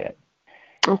mom would say it.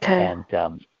 okay.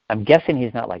 And I'm guessing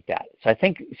he's not like that. So I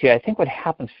think what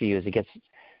happens for you is it gets,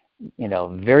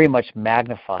 very much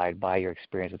magnified by your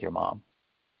experience with your mom.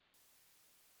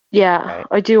 Yeah, Right?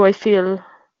 I do. I feel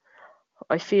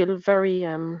very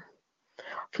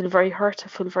hurt. I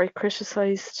feel very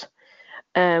criticized.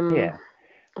 Yeah.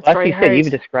 It's Well, as very you said, you hard.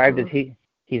 even described as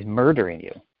he's murdering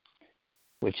you,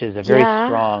 which is a very Yeah,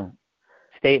 strong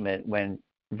statement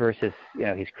versus,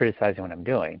 he's criticizing what I'm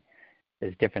doing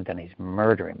is different than he's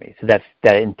murdering me. So that's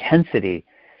that intensity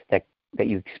that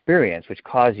you experience, which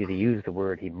caused you to use the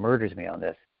word he murders me on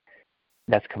this.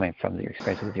 That's coming from your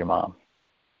experience with your mom.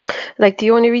 like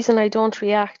the only reason I don't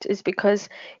react is because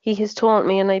he has told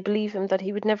me, and I believe him, that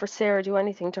he would never say or do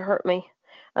anything to hurt me.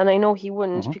 And I know he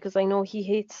wouldn't Mm-hmm. because I know he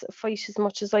hates a fight as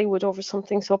much as I would over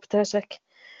something so pathetic.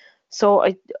 So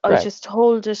I Right. just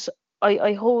hold it.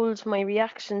 I hold my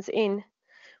reactions in,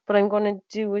 but I'm going to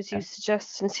do as you Yeah.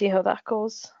 suggest and see how that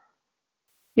goes.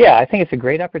 Yeah, I think it's a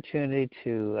great opportunity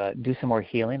to do some more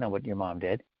healing on what your mom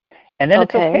did. And then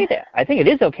Okay. I think it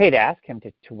is okay to ask him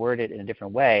to word it in a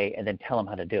different way and then tell him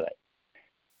how to do it.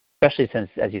 Especially since,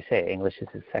 as you say, English is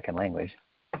his second language.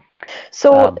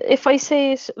 So if I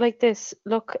say it like this,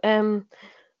 look,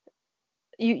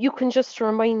 you can just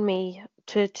remind me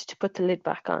to put the lid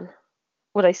back on.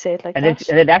 Would I say it like And that?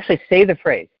 then actually say the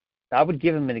phrase. I would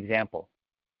give him an example.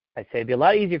 I'd say it'd be a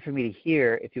lot easier for me to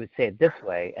hear if you would say it this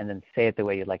way and then say it the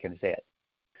way you'd like him to say it.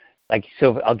 Like,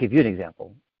 so I'll give you an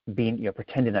example.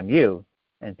 Pretending I'm you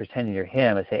and pretending you're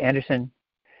him. I say, Anderson,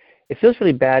 it feels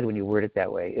really bad when you word it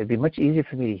that way. It'd be much easier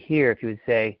for me to hear if you would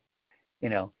say,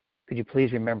 could you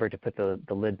please remember to put the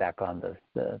lid back on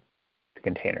the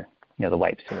container, the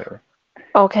wipes or whatever.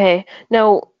 Okay.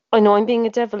 Now, I know I'm being a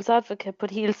devil's advocate, but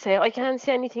he'll say, I can't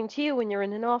say anything to you when you're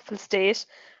in an awful state.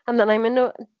 And then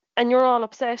and you're all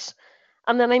upset.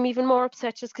 And then I'm even more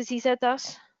upset just because he said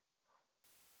that.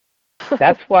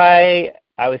 That's why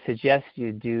I would suggest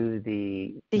you do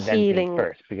the healing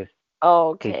first, because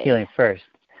the healing first.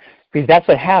 Because that's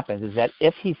what happens, is that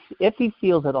if he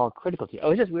feels at all critical to you, I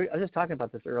was just talking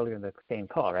about this earlier in the same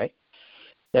call, right?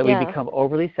 That we become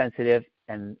overly sensitive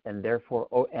and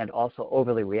therefore and also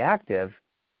overly reactive,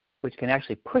 which can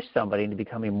actually push somebody into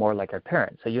becoming more like our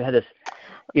parents. So you had this,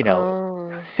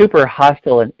 super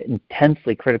hostile and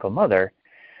intensely critical mother,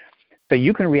 so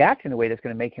you can react in a way that's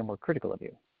going to make him more critical of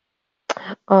you.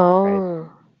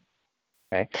 Oh.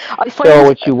 Right. So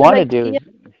what you want to do is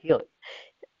heal it.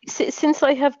 Since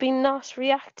I have been not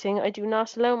reacting, I do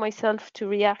not allow myself to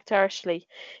react harshly.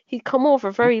 He'd come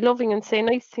over very loving and say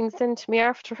nice things then to me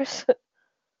after it.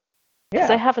 Because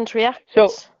I haven't reacted. So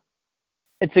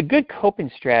it's a good coping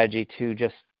strategy to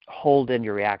just hold in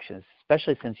your reactions,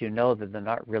 especially since you know that they're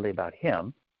not really about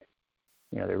him.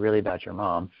 They're really about your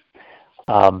mom.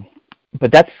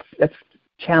 But that's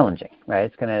challenging,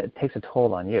 right? It takes a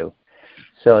toll on you.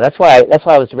 So that's why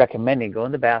I was recommending go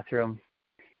in the bathroom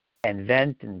and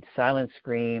vent and silent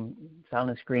scream.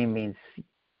 Silent scream means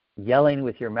yelling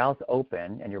with your mouth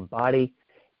open and your body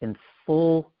in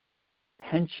full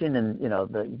tension and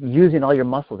using all your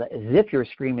muscles as if you're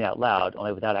screaming out loud,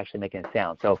 only without actually making a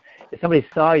sound. So if somebody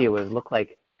saw you, it would look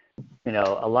like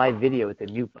a live video with the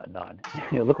mute button on.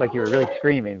 It would look like you were really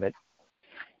screaming, but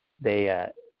they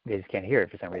just can't hear it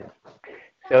for some reason.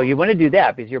 So you want to do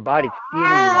that because your body's feeling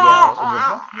you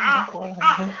yell.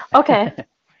 Okay.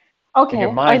 In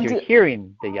your mind, you're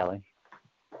hearing the yelling,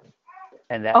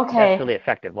 and that's really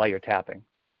effective while you're tapping.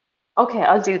 Okay,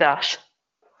 I'll do that.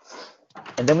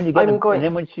 And then when you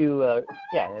once you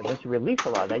release a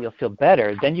lot of that, you'll feel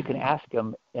better. Then you can ask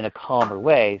them in a calmer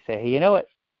way. Say, hey, you know what?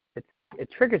 It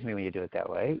triggers me when you do it that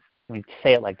way. When you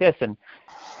say it like this and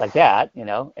like that,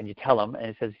 and you tell them, and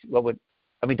it says,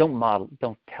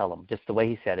 don't tell them, just the way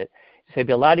he said it. So it'd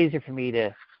be a lot easier for me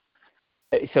to.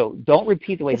 So don't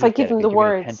repeat the way he said it. If I give him the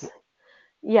words.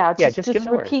 Just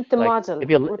repeat the model.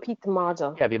 Repeat the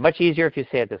model. Yeah, it'd be much easier if you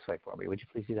say it this way for me. Would you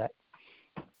please do that?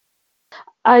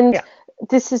 And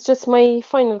this is just my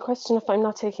final question if I'm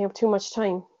not taking up too much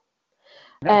time.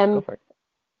 No, go for it.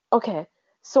 Okay,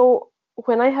 so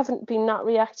when I haven't been not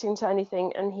reacting to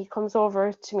anything and he comes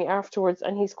over to me afterwards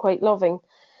and he's quite loving,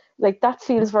 like that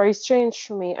feels very strange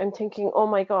for me. I'm thinking, oh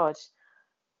my God,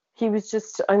 he was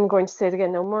just, I'm going to say it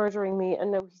again now, murdering me,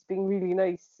 and now he's being really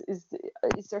nice. Is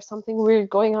there something weird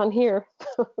going on here?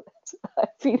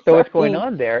 What's going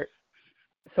on there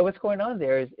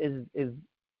is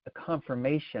a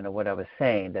confirmation of what I was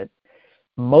saying, that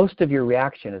most of your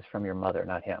reaction is from your mother,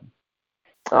 not him.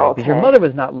 Right? Because your mother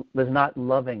was not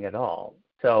loving at all.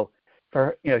 So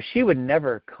for she would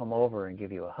never come over and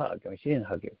give you a hug. I mean, she didn't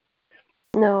hug you.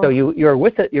 No. So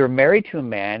you're married to a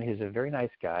man who's a very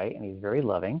nice guy and he's very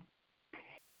loving.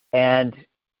 And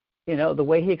the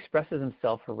way he expresses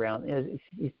himself around,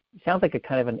 he sounds like a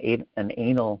kind of an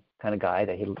anal kind of guy,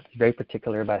 that he's very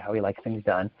particular about how he likes things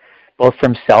done, both for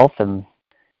himself and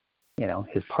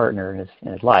his partner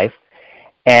in his life.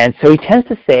 And so he tends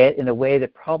to say it in a way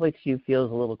that probably to you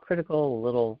feels a little critical, a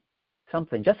little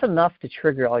something, just enough to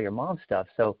trigger all your mom stuff.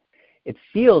 So it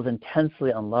feels intensely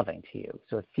unloving to you.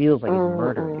 So it feels like he's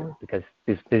murdering you because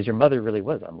your mother really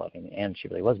was unloving and she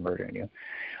really was murdering you.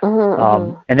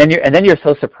 And then you're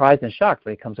so surprised and shocked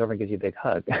when he comes over and gives you a big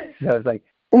hug. So it's like,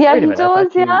 yeah, he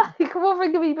does. Yeah, he come over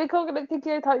and give me a big hug, and I think,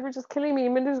 I thought you were just killing me a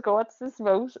minute ago. What's this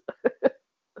about?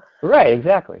 Right,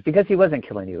 exactly. Because he wasn't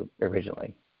killing you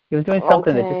originally. He was doing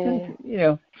something that just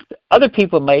didn't, other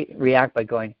people might react by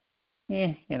going,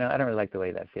 I don't really like the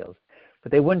way that feels.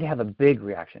 But they wouldn't have a big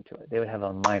reaction to it. They would have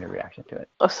a minor reaction to it.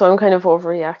 Oh, so I'm kind of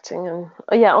overreacting. And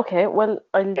well,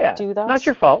 I'll do that. It's not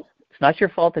your fault. It's not your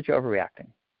fault that you're overreacting.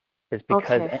 It's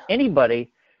because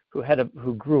anybody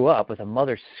who grew up with a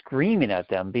mother screaming at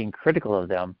them, being critical of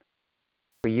them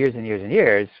for years and years and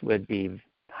years, would be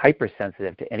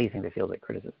hypersensitive to anything that feels like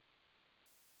criticism.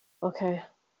 Okay.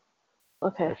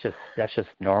 That's just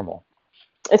normal.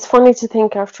 It's funny to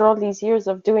think after all these years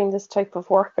of doing this type of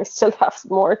work, I still have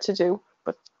more to do,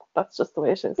 but that's just the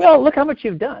way it is. Well, look how much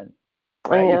you've done.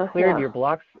 Right? You cleared your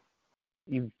blocks.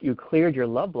 you cleared your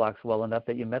love blocks well enough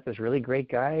that you met this really great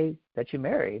guy that you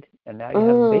married, and now you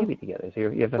have a baby together. So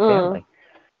you have a family.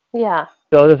 Yeah.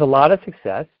 So there's a lot of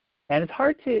success, and it's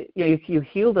hard to you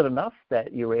healed it enough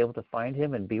that you were able to find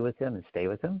him and be with him and stay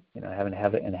with him.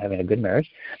 Having a good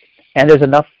marriage, and there's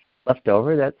enough left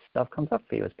over that stuff comes up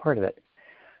for you as part of it.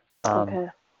 Okay.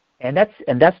 And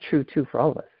that's true too for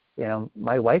all of us.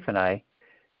 My wife and I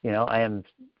am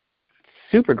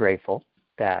super grateful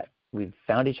that we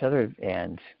found each other,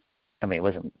 and it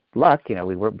wasn't luck.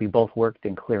 We both worked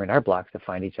in clearing our blocks to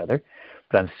find each other,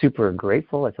 but I'm super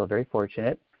grateful. I feel very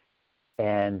fortunate,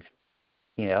 and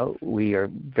we are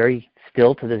very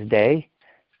still to this day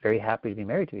very happy to be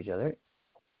married to each other.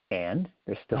 And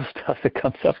there's still stuff that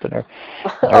comes up in our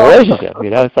relationship.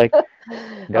 It's like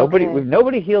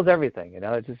nobody heals everything.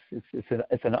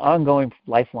 It's an ongoing,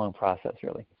 lifelong process,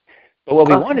 really. But what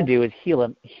we want to do is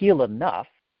heal enough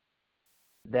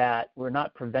that we're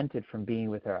not prevented from being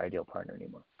with our ideal partner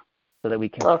anymore, so that we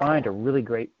can find a really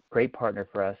great partner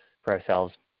for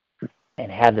ourselves,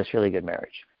 and have this really good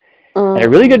marriage. And a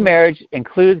really good marriage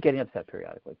includes getting upset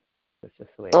periodically. That's just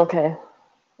the way it is.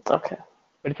 Okay.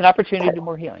 But it's an opportunity to do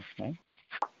more healing, right?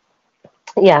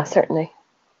 Yeah, certainly.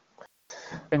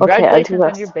 Congratulations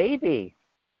on your baby.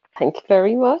 Thank you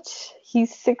very much.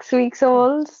 He's 6 weeks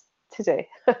old today.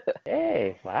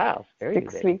 Hey, wow. Very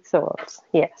 6 weeks old,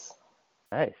 yes.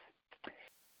 Nice.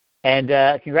 And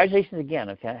congratulations again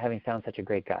on having found such a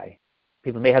great guy.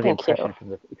 People may have the impression from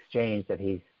this exchange that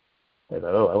he's like,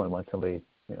 I wouldn't want somebody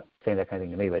saying that kind of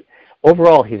thing to me, but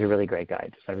overall, he's a really great guy.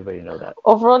 Just want everybody to know that.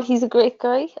 Overall, he's a great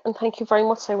guy, and thank you very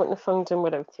much. I wouldn't have found him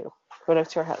without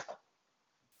your help.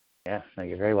 Yeah, no,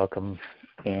 you're very welcome,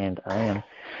 and I am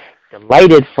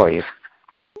delighted for you.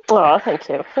 Oh, thank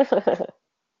you.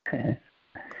 All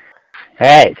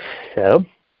right, so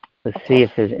let's see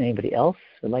if there's anybody else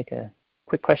who would like a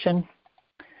quick question.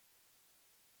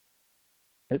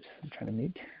 Oops, I'm trying to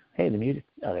mute. Hey, the mute.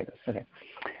 Oh, there it goes. Okay.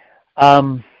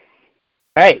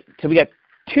 All right, so we got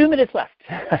 2 minutes left.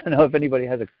 I don't know if anybody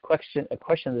has a question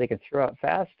that they can throw out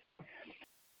fast.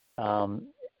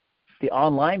 The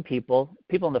online people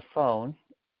on the phone,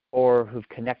 or who've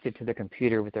connected to their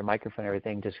computer with their microphone and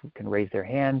everything, just can raise their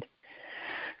hand.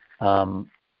 Or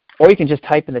you can just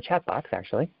type in the chat box,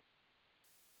 actually.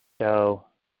 So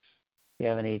if you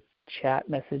have any chat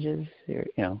messages,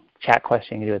 chat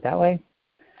question, you can do it that way.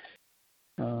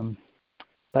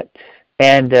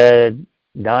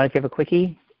 Don, if you have a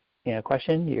quickie,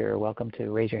 question, you're welcome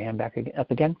to raise your hand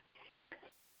up again.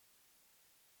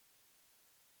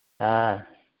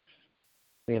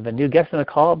 We have a new guest on the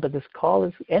call, but this call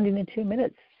is ending in 2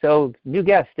 minutes. So, new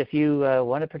guest, if you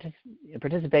want to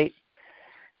participate,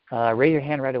 raise your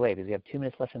hand right away, because we have 2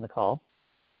 minutes left in the call.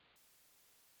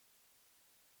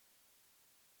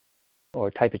 Or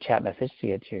type a chat message to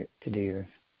get to do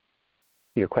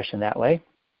your question that way.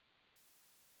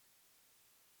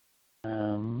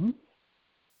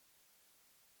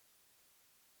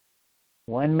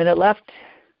 1 minute left.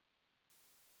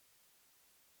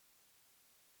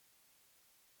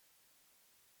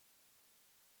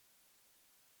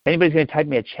 If anybody's going to type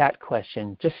me a chat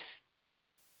question, just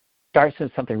start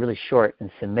with something really short and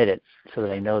submit it so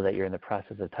that I know that you're in the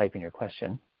process of typing your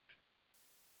question.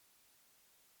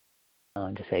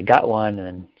 Just say, got one,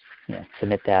 and then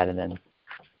submit that, and then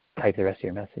type the rest of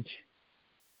your message.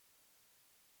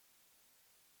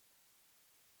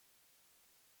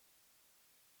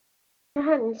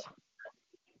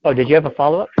 Oh, did you have a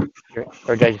follow-up?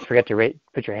 Or did I just forget to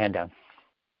put your hand down?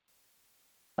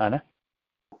 Anna?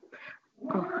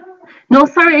 No,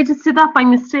 sorry, I just did that by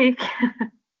mistake.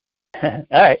 All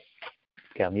right.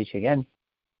 Okay, I'll mute you again.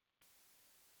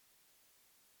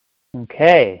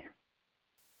 Okay.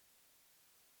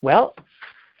 Well,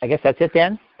 I guess that's it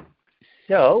then.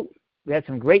 So we had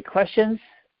some great questions,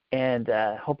 and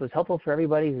hope it was helpful for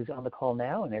everybody who's on the call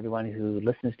now and everyone who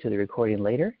listens to the recording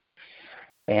later.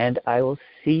 And I will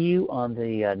see you on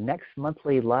the next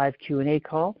monthly live Q&A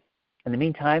call. In the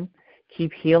meantime,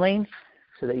 keep healing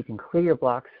so that you can clear your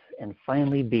blocks and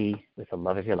finally be with the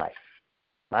love of your life.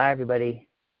 Bye, everybody.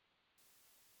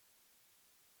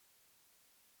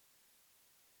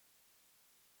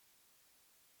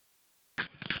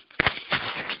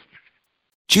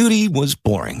 Judy was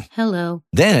boring. Hello.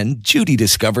 Then Judy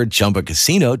discovered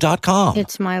ChumbaCasino.com.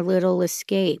 It's my little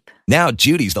escape. Now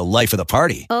Judy's the life of the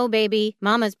party. Oh, baby,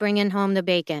 mama's bringing home the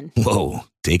bacon. Whoa,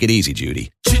 take it easy,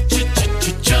 Judy.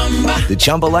 The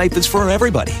Chumba life is for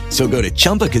everybody. So go to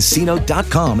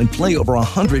ChumbaCasino.com and play over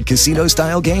 100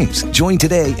 casino-style games. Join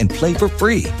today and play for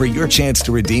free for your chance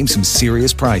to redeem some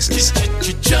serious prizes.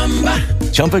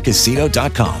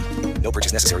 ChumbaCasino.com. No No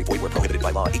purchase necessary. Void where prohibited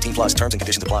by law. 18 plus terms and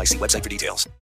conditions apply. See website for details.